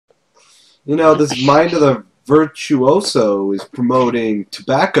You know, this Mind of the Virtuoso is promoting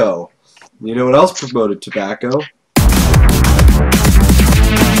tobacco. You know what else promoted tobacco?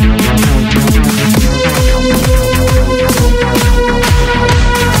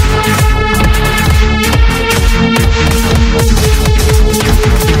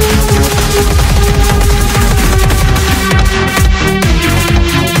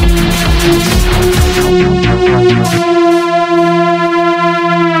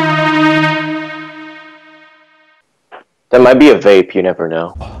 That might be a vape, you never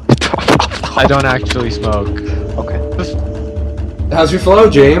know. I don't actually smoke. Okay. How's your flow,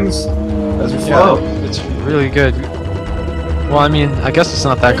 James? How's your flow? It's really good. Well, I mean, I guess it's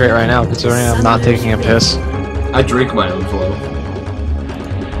not that great right now, considering I'm not taking a piss. I drink my own flow.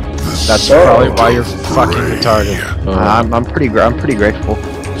 That's probably why you're fucking retarded. I'm pretty grateful.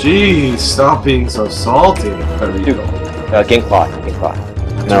 Jeez, stop being so salty. Dude, gank bot.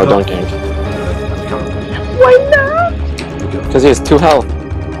 No, don't gank. Why not? Because he has 2 health.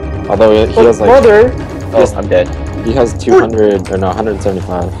 Although he has like... Mother! Oh, I'm dead. He has 200, or no,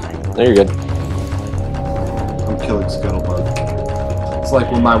 175. No, you're good. I'm killing Scuttlebug. It's like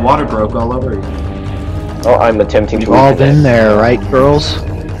when my water broke all over again. Oh, I'm attempting to... We've all been there, right, girls?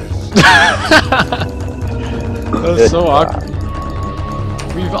 That was so awkward.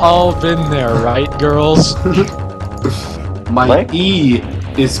 We've all been there, right, girls? My E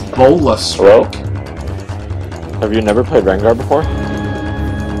is Bola Strike. Have you never played Rengar before?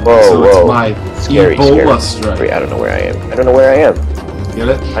 Whoa, so it's my scary, Ebola Strike. Wait, I don't know where I am. Get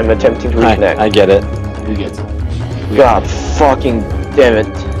it? I'm attempting to reconnect. I get it. You get it. God fucking damn it.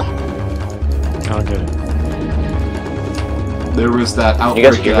 I don't get it. There was that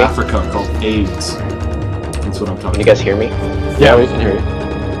outbreak in Africa called AIDS. That's what I'm talking about. Can you guys hear me? Yeah, we can hear you.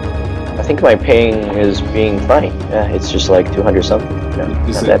 I think my ping is being funny. Yeah, it's just like 200 something. No,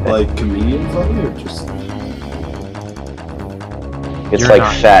 is it like comedian funny or just... It's like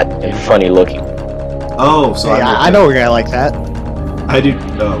fat and funny looking. Oh, so hey, I know a guy like that. I do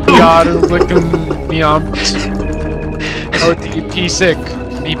know. God, looking me on. OTP sick.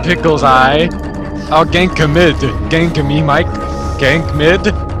 Me pickles eye. I'll gank a mid. Gank me, Mike. Gank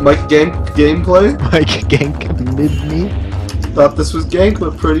mid. Mike gank gameplay? Mike gank mid me? Thought this was gank,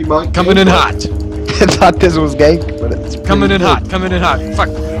 but pretty Mike coming in hot. I thought this was gank, but it's coming in hot. Coming in hot. Fuck.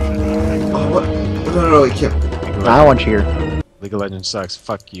 Oh, what? No, you can't. I want you here. League of Legends sucks.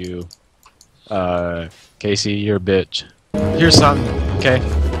 Fuck you. Casey, you're a bitch. Here's something, okay?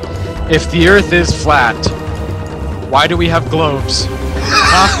 If the Earth is flat, why do we have globes?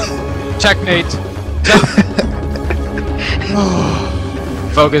 Huh? Checkmate.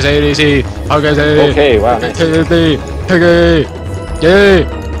 Focus ADC. Focus ADC. Okay, wow. Nice.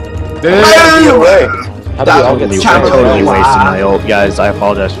 I totally wasted my ult, guys. I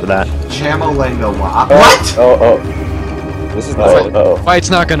apologize for that. Chamolenga wah. What? Oh. This is Fight's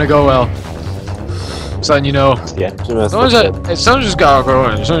not gonna go well. Son, you know. Yeah. Someone just gotta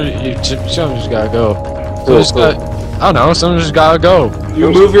go. Someone just gotta go. I don't know. Someone just gotta go.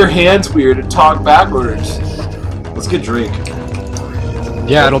 You move your hands weird and talk backwards. Let's get drink.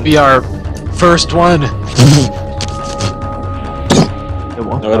 Yeah, it'll be our first one.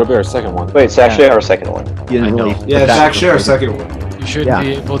 No, it'll be our second one. Wait, it's actually our second one. Yeah, it's actually our second one. You should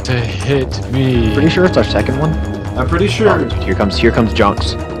be able to hit me. Pretty sure it's our second one. I'm pretty sure. Oh, here comes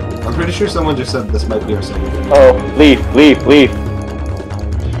Junks. I'm pretty sure someone just said this might be our second one. Oh, leave.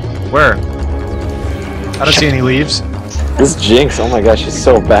 Where? I don't see any leaves. This Jinx, oh my gosh, she's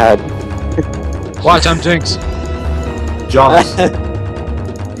so bad. Watch, I'm Jinx. Jonks.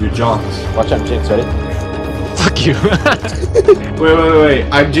 You're Jonks. Watch, I'm Jinx, ready? Fuck you. Wait.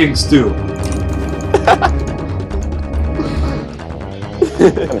 I'm Jinx too.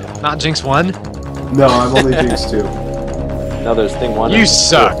 Not Jinx 1? No, I'm only Jinx 2. No, there's thing 1. You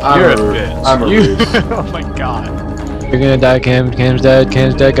suck. You're a bitch. I'm a Oh my god. You're gonna die, Cam. Cam's dead,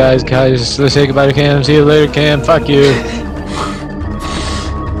 guys. Guys, let's say goodbye to Cam. See you later, Cam. Fuck you.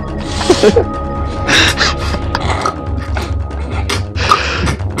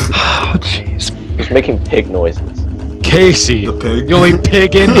 Oh, jeez. He's making pig noises. Casey, the pig? the only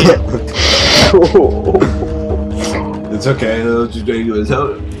pig in here. It's okay.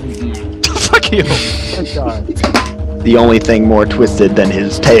 Fuck you. Oh, God. The only thing more twisted than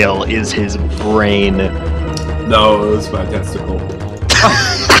his tail is his brain. No, it was my testicle.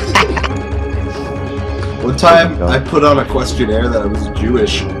 One time, I put on a questionnaire that I was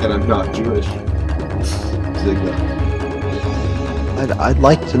Jewish, and I'm not Jewish. I'd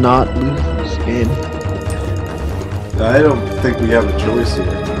like to not lose this game. I don't think we have a choice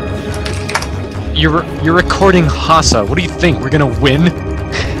here. You're recording Hasa. What do you think? We're gonna win?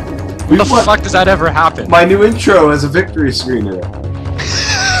 What the fuck does that ever happen? My new intro has a victory screen in it.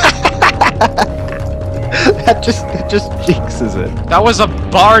 that just jinxes it. That was a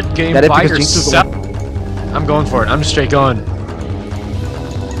bard game That by because Jinx was the yourself. I'm going for it. I'm just straight going.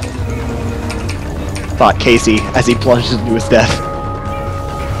 Thought Casey as he plunged into his death.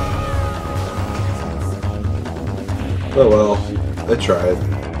 Oh well, I tried.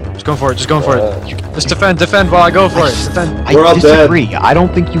 Just going for it. Just going for it. Just defend while I go for it. Defend. We're all I disagree. Dead. I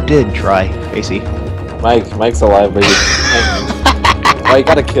don't think you did try, Casey. Mike's alive, but oh, you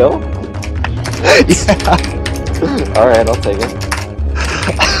got a kill? Yeah. Alright, I'll take it.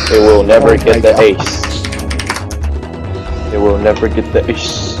 It will never get the ace. It will never get the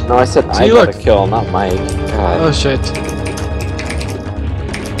ace. No, I said I got a kill, not Mike. God. Oh shit.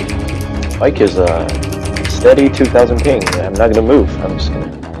 Mike is a steady 2000 ping. I'm not gonna move. I'm just gonna.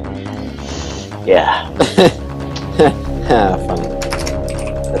 Yeah. Funny.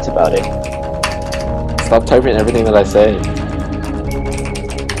 That's about it. Stop typing everything that I say.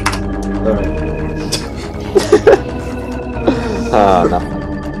 Alright.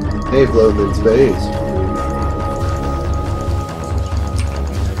 Nothing. Hey, floating in space.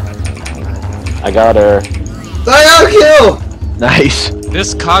 I got her. I got a kill! Nice.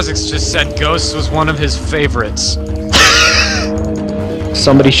 This Kha'Zix just said Ghost was one of his favorites.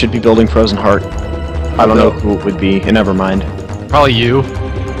 Somebody should be building Frozen Heart. I don't know who it would be. Never mind. Probably you.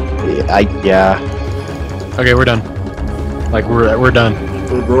 Yeah. Okay, we're done. Like we're done.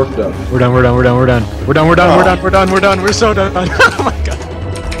 We're broke done. We're done. We're done. We're done. We're done. We're done. We're done. We're done. We're done. We're done. We're so done. Oh my god.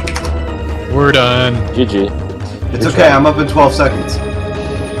 We're done. GG. It's okay. I'm up in 12 seconds.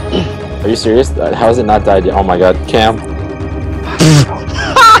 Are you serious? How has it not died yet? Oh my god. Cam.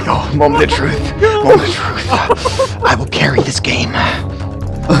 Oh, moment of truth. Moment of truth. I will carry this game.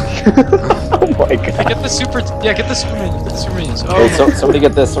 Oh my god. Get the super. Yeah, get the super minions. Get the super minions. Oh. Hey, somebody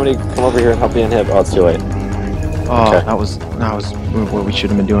get this. Somebody come over here and help me inhib. Oh, it's too late. Oh, Okay. that was what we should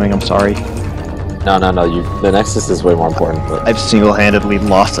have been doing. I'm sorry. No. The Nexus is way more important. But I've single-handedly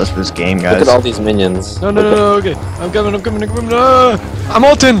lost us this game, guys. look at all these minions. No. Okay. I'm coming. I'm coming. I'm coming. I'm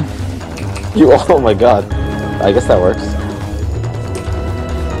ulting. You. Oh my god. I guess that works.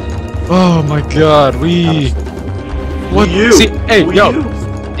 Oh my god. We. What? You. See, hey, We yo. you.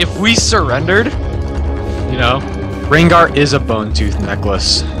 If we surrendered, you know, Rengar is a bone tooth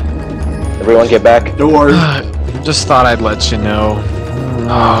necklace. Everyone get back. Don't worry. Just thought I'd let you know.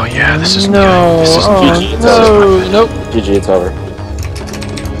 Oh yeah, this is No. good. This is GG. It's No. over. Nope. GG. It's over.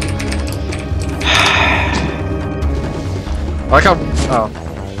 I like how.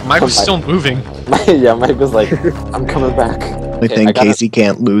 Oh. Mike was still moving. Yeah, Mike was like, "I'm coming back." The thing Casey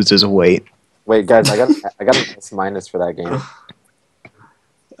can't lose is weight. Wait, guys, I got an S- for that game.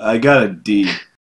 I got a D.